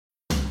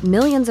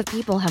Millions of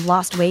people have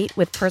lost weight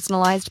with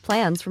personalized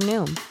plans from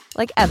Noom.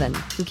 Like Evan,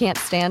 who can't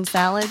stand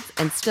salads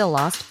and still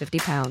lost 50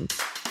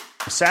 pounds.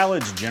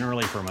 Salads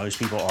generally for most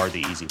people are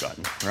the easy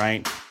button,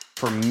 right?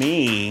 For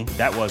me,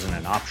 that wasn't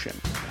an option.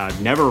 I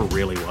never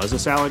really was a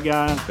salad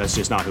guy. That's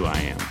just not who I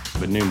am.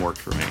 But Noom worked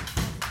for me.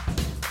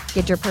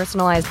 Get your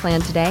personalized plan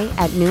today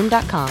at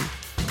Noom.com.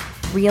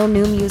 Real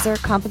Noom user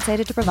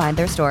compensated to provide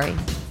their story.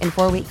 In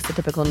 4 weeks, the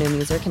typical Noom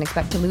user can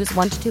expect to lose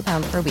 1 to 2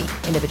 pounds per week.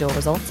 Individual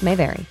results may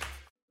vary.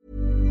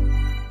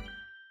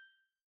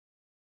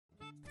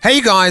 Hey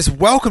guys,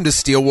 welcome to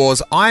Steele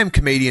Wars. I am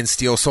comedian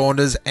Steele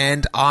Saunders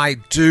and I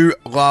do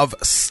love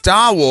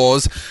Star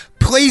Wars.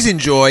 Please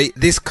enjoy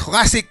this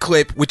classic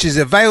clip which is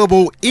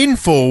available in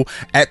full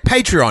at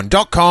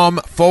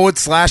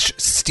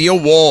patreon.com/Steele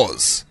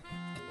Wars.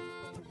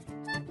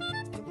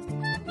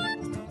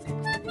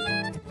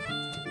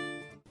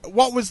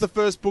 What was the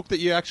first book that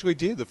you actually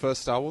did, the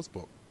first Star Wars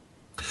book?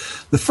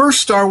 The first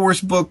Star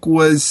Wars book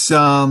was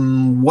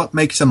What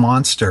Makes a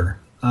Monster.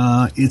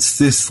 It's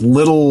this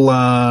little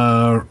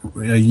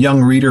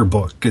young reader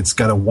book. It's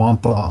got a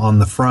wampa on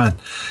the front.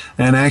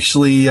 And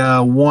actually,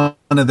 one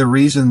of the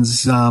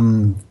reasons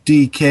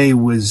DK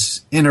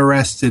was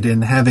interested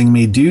in having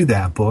me do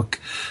that book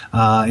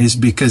is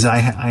because I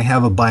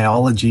have a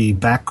biology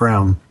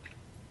background,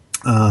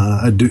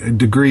 a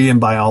degree in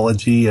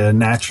biology, a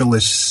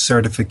naturalist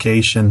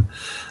certification.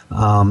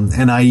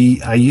 And I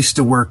used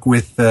to work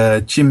with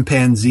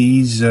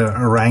chimpanzees,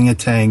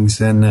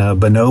 orangutans, and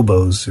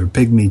bonobos, or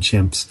pygmy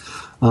chimps.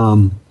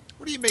 What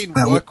do you mean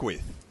work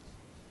with?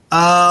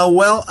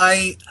 Well,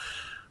 I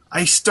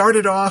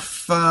started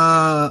off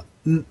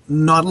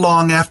not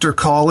long after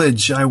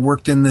college. I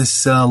worked in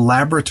this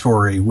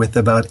laboratory with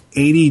about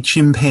 80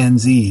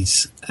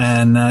 chimpanzees,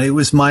 and it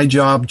was my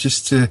job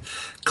just to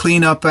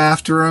clean up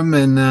after them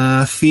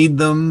and feed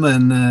them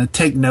and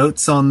take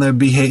notes on their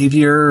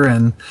behavior.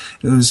 And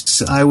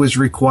I was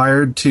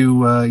required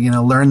to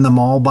learn them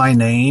all by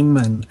name,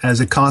 and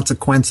as a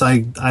consequence,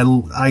 I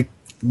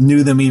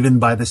knew them even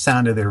by the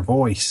sound of their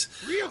voice.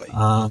 Really?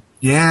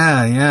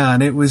 Yeah,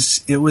 and it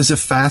was a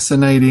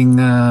fascinating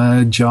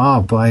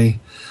job. I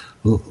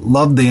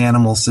loved the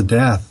animals to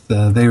death.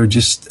 They were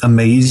just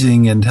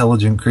amazing,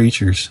 intelligent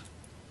creatures.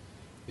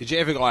 Did you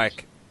ever,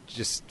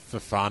 just for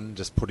fun,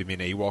 just put him in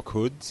Ewok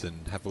hoods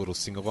and have a little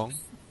sing-along?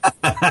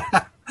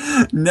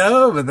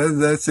 No, but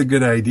that's a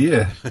good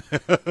idea.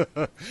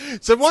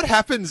 So what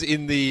happens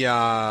in the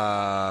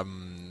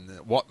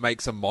What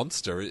Makes a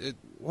Monster?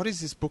 What is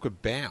this book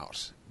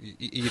about?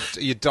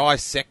 You're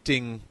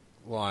dissecting,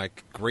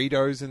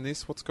 Greedos in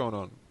this? What's going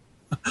on?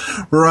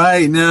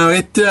 Right. No,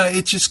 it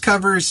just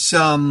covers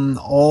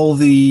all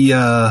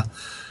the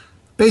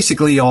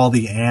basically all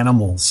the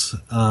animals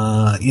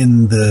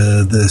in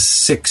the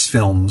 6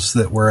 films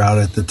that were out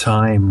at the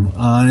time.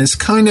 And it's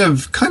kind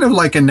of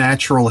like a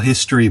natural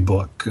history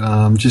book.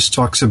 Just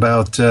talks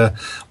about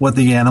what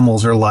the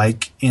animals are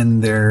like in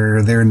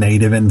their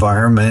native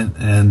environment,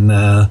 and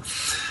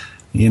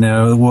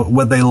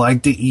what they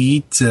like to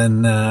eat,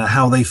 and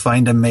how they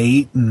find a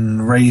mate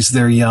and raise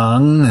their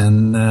young,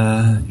 and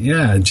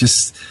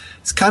it's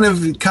kind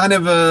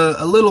of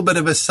a little bit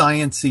of a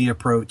sciencey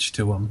approach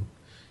to them.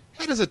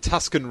 How does a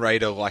Tusken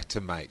Raider like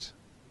to mate?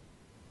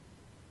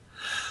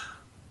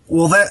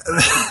 Well,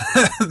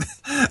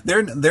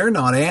 they're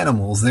not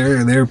animals.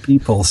 They're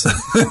people. So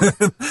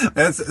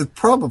that's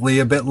probably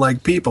a bit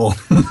like people.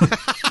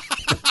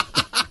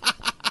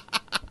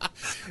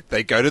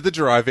 They go to the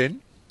drive-in.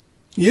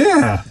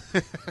 Yeah.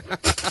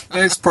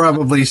 There's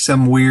probably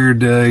some weird,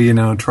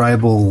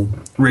 tribal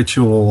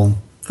ritual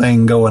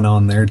thing going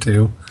on there,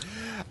 too.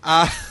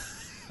 I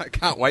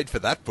can't wait for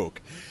that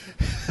book.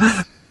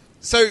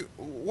 So,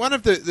 one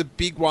of the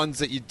big ones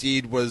that you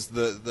did was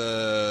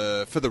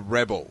the for the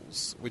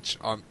Rebels, which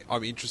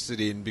I'm interested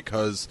in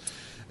because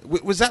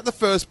was that the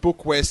first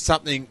book where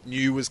something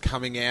new was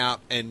coming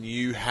out and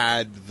you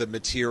had the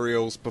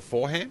materials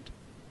beforehand?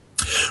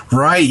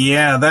 Right,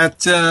 yeah. The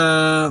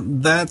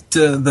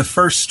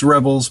first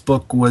Rebels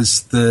book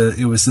was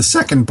the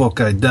second book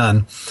I'd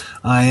done,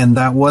 and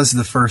that was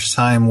the first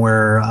time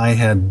where I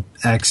had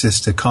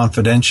access to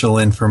confidential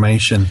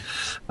information.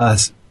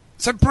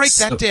 So break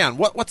that down.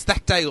 What's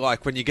that day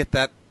like when you get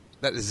that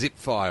zip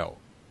file?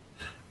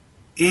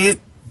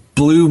 It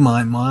blew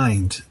my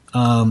mind.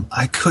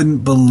 I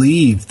couldn't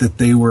believe that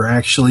they were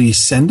actually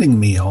sending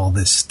me all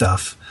this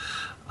stuff.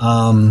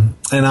 And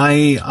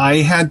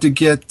I had to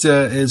get,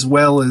 as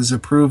well as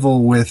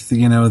approval with,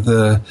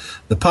 the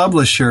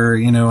publisher.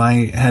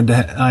 I had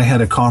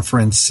a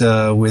conference,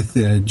 with,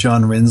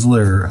 John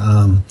Rinsler,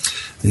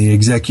 the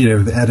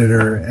executive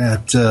editor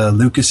at,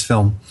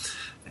 Lucasfilm.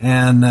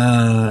 And,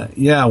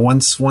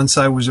 once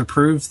I was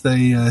approved,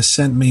 they,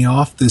 sent me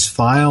off this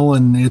file,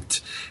 and it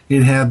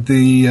had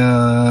the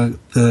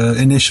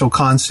initial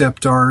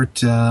concept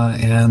art,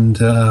 and,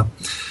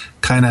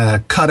 kind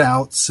of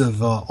cutouts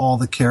of all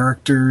the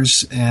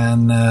characters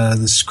and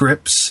the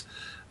scripts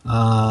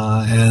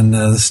and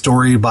the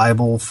story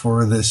Bible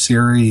for the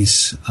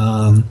series.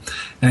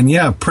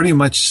 Pretty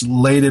much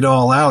laid it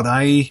all out.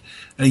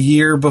 a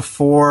year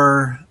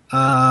before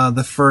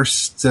the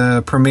first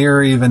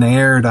premiere even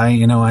aired,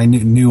 I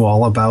knew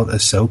all about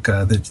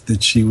Ahsoka,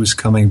 that she was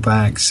coming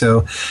back.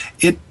 So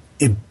it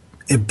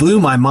blew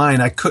my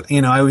mind.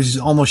 I was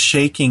almost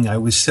shaking. I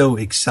was so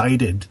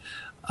excited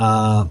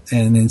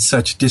and in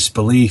such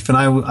disbelief. And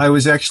I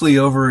was actually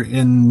over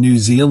in New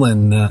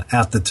Zealand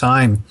at the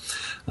time.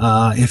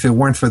 If it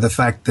weren't for the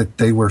fact that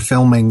they were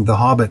filming The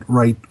Hobbit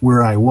right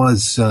where I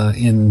was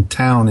in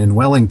town in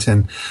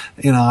Wellington,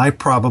 I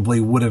probably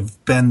would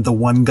have been the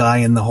one guy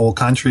in the whole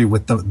country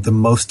with the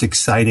most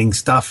exciting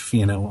stuff,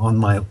 on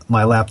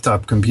my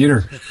laptop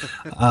computer.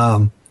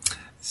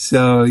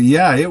 So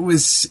yeah, it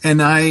was,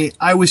 and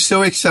I was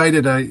so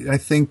excited. I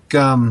think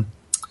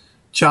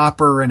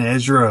Chopper and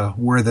Ezra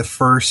were the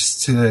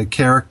first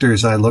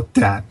characters I looked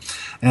at,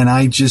 and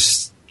I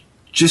just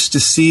to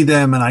see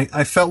them, and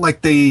I felt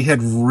like they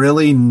had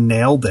really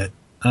nailed it.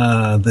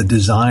 The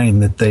design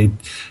that they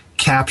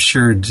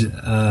captured,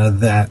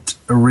 that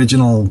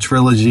original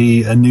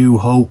trilogy, A New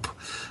Hope,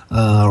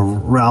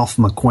 Ralph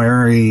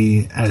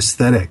McQuarrie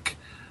aesthetic.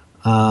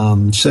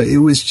 So it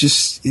was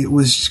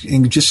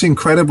just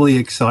incredibly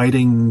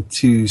exciting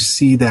to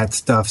see that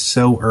stuff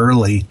so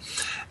early.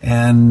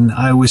 And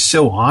I was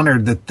so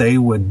honored that they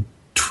would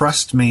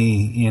trust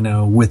me,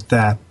 with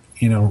that,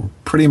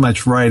 pretty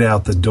much right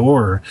out the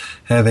door,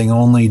 having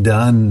only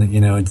done,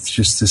 it's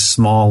just this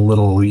small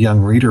little young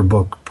reader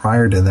book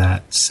prior to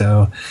that.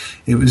 So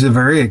it was a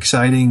very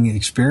exciting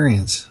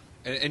experience.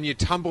 And your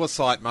Tumblr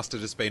site must have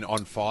just been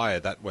on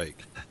fire that week.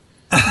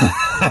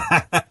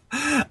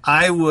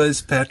 I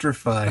was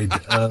petrified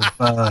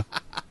of,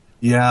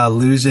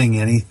 losing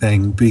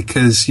anything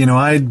because,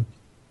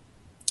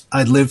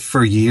 I'd lived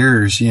for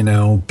years,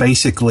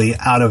 basically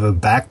out of a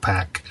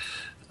backpack.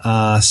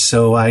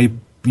 So I,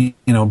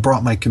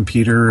 brought my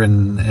computer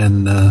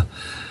and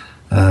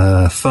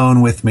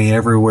phone with me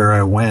everywhere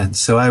I went.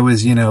 So I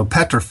was,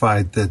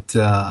 petrified that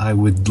I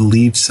would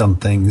leave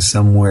something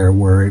somewhere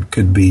where it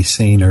could be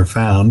seen or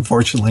found.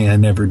 Fortunately, I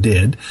never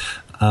did.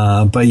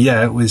 But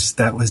yeah,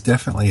 that was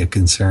definitely a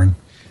concern.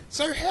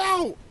 So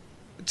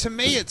to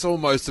me, it's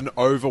almost an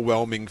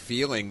overwhelming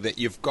feeling that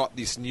you've got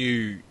this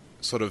new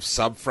sort of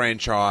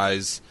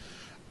sub-franchise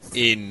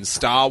in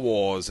Star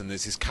Wars, and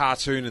there's this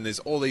cartoon, and there's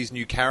all these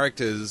new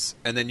characters,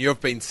 and then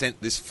you've been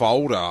sent this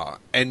folder,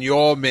 and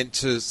you're meant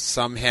to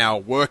somehow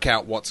work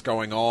out what's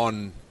going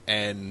on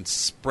and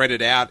spread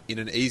it out in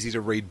an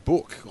easy-to-read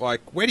book.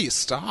 Like, where do you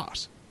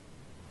start?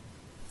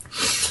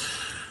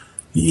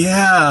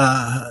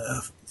 Yeah,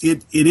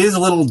 it is a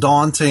little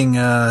daunting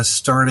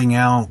starting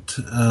out,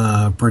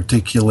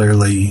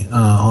 particularly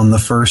on the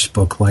first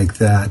book like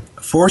that.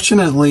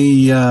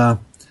 Fortunately,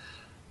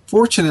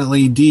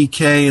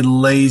 DK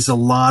lays a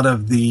lot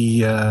of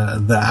the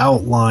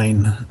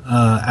outline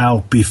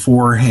out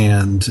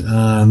beforehand.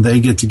 They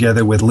get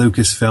together with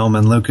Lucasfilm,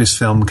 and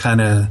Lucasfilm kind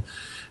of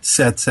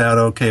sets out,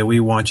 okay, we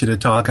want you to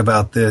talk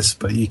about this,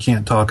 but you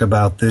can't talk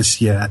about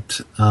this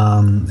yet.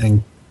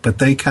 But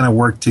they kind of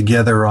work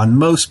together on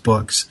most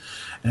books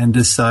and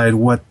decide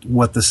what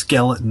the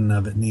skeleton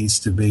of it needs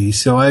to be.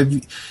 So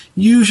I've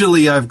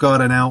got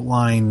an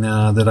outline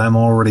that I'm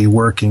already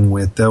working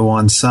with, though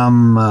on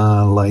some,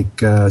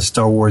 like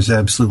Star Wars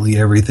Absolutely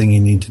Everything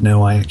You Need to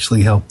Know, I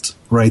actually helped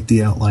write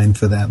the outline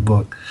for that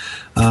book.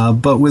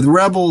 But with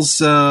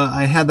Rebels,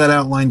 I had that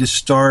outline to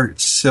start,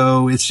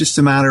 so it's just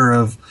a matter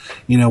of,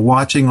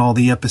 watching all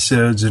the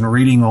episodes and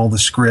reading all the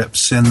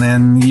scripts, and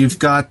then you've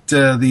got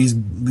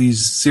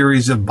these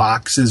series of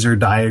boxes or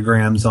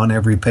diagrams on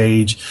every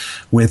page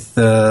with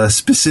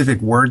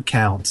specific word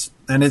counts,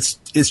 and it's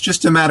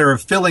just a matter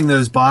of filling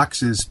those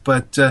boxes.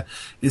 But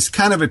it's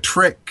kind of a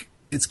trick.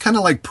 It's kind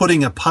of like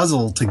putting a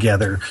puzzle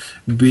together,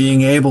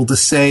 being able to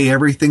say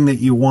everything that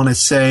you want to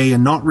say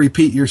and not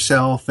repeat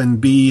yourself, and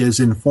be as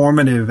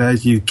informative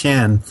as you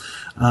can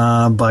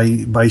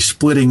by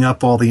splitting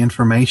up all the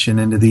information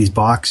into these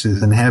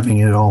boxes and having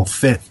it all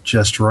fit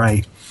just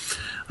right.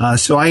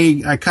 So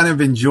I kind of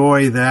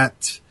enjoy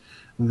that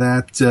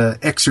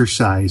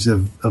exercise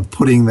of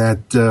putting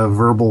that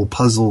verbal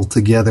puzzle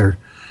together.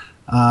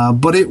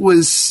 But it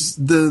was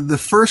the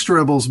first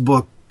Rebels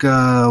book.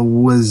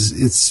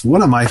 It's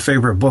one of my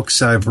favorite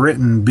books I've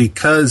written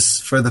because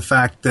for the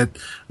fact that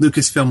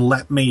Lucasfilm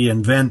let me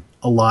invent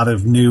a lot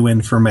of new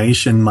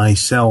information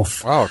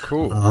myself. Oh,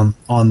 cool.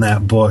 On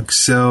that book.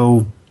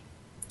 So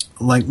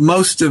like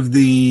most of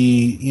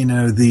the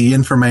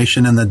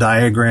information and the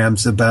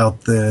diagrams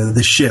about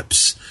the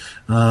ships,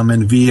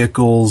 and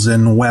vehicles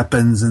and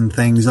weapons and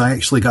things, I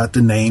actually got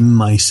to name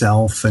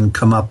myself and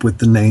come up with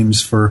the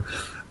names for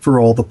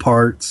all the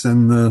parts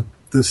and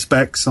the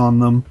specs on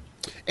them.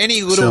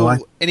 Any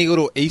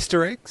little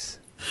Easter eggs?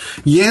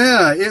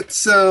 Yeah,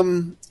 it's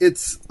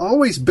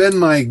always been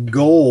my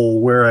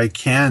goal where I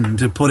can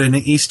to put an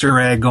Easter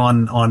egg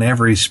on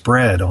every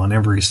spread, on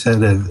every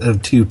set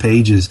of 2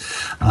 pages.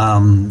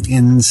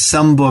 In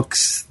some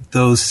books,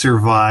 those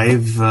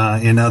survive.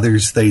 In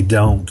others, they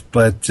don't.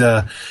 But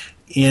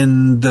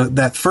in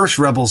that first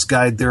Rebels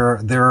guide, there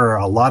are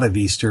a lot of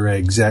Easter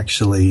eggs,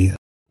 actually.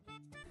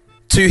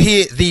 To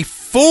hear the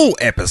full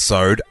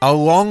episode,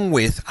 along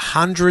with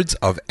hundreds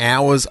of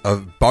hours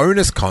of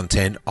bonus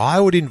content, I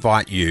would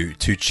invite you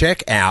to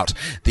check out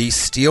the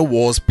Steele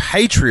Wars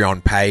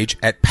Patreon page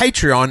at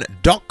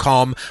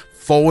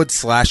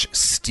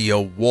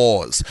patreon.com/Steele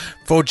Wars.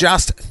 For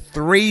just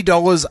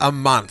 $3 a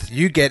month,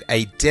 you get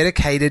a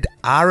dedicated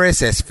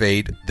RSS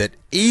feed that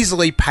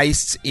easily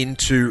pastes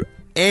into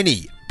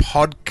any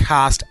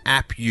podcast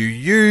app you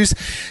use,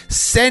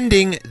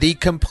 sending the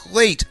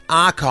complete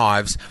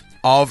archives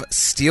of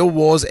Steele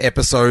Wars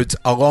episodes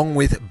along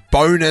with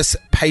bonus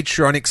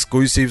Patreon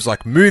exclusives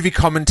like movie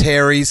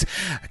commentaries,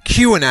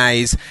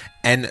 Q&As,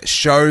 and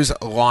shows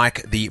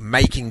like the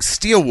Making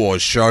Steele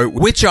Wars show,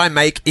 which I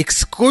make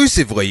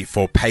exclusively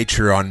for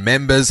Patreon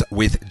members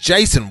with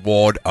Jason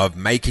Ward of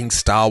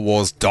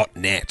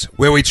MakingStarWars.net,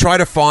 where we try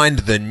to find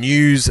the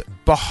news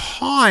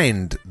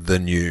behind the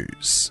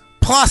news.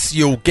 Plus,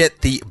 you'll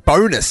get the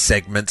bonus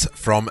segments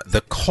from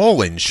the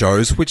call-in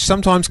shows, which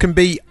sometimes can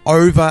be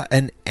over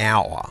an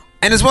hour.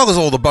 And as well as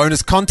all the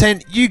bonus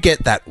content, you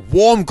get that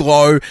warm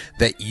glow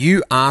that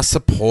you are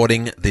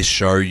supporting this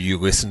show you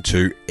listen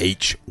to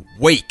each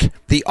week.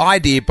 The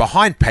idea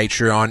behind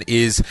Patreon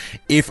is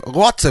if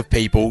lots of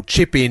people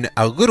chip in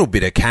a little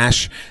bit of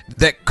cash,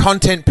 that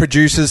content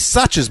producers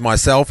such as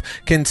myself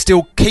can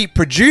still keep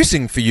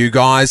producing for you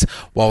guys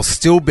while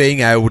still being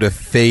able to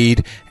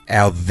feed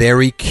our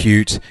very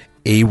cute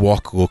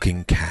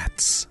Ewok-looking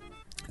cats.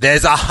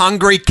 There's a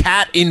hungry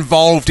cat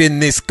involved in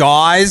this,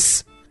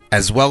 guys,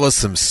 as well as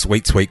some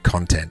sweet, sweet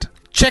content.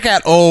 Check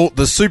out all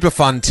the super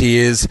fun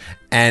tiers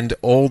and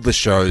all the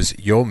shows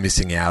you're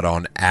missing out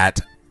on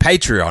at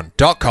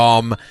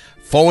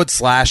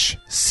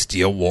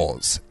patreon.com/Steele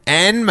Wars.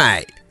 And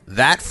may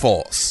that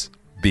force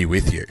be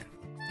with you.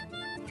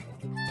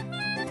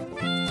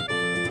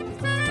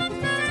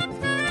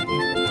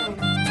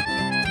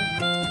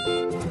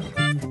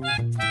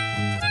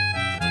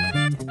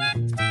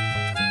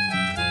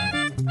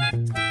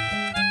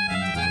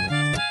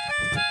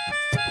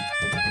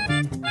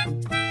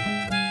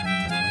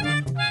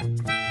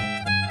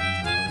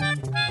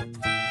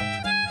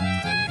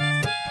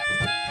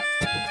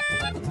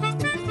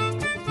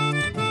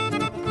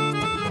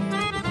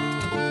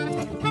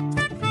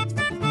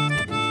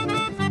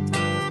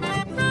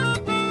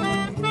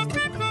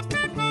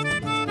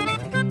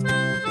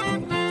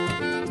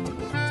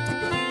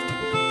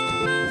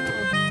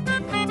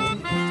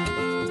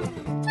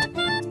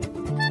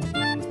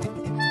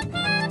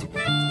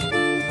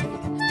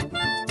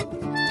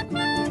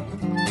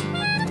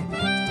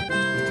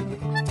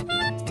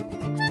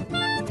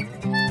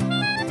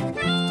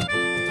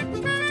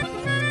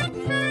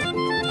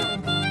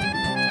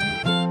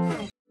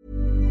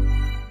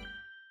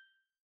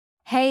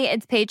 Hey,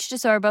 it's Paige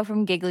DeSorbo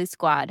from Giggly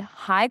Squad.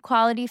 High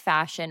quality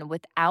fashion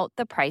without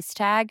the price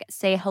tag.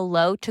 Say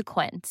hello to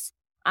Quince.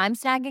 I'm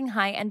snagging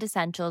high-end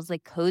essentials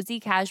like cozy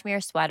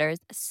cashmere sweaters,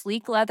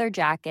 sleek leather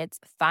jackets,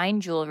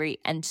 fine jewelry,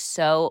 and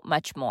so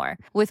much more.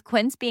 With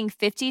Quince being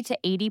 50 to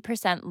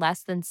 80%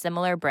 less than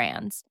similar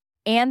brands.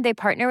 And they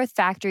partner with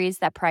factories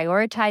that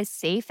prioritize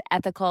safe,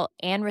 ethical,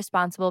 and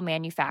responsible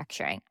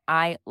manufacturing.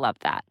 I love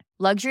that.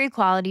 Luxury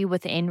quality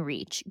within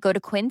reach. Go to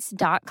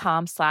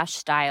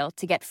quince.com/style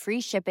to get free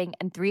shipping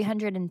and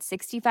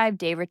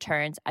 365-day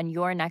returns on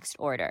your next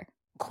order.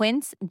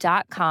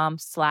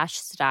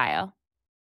 Quince.com/style.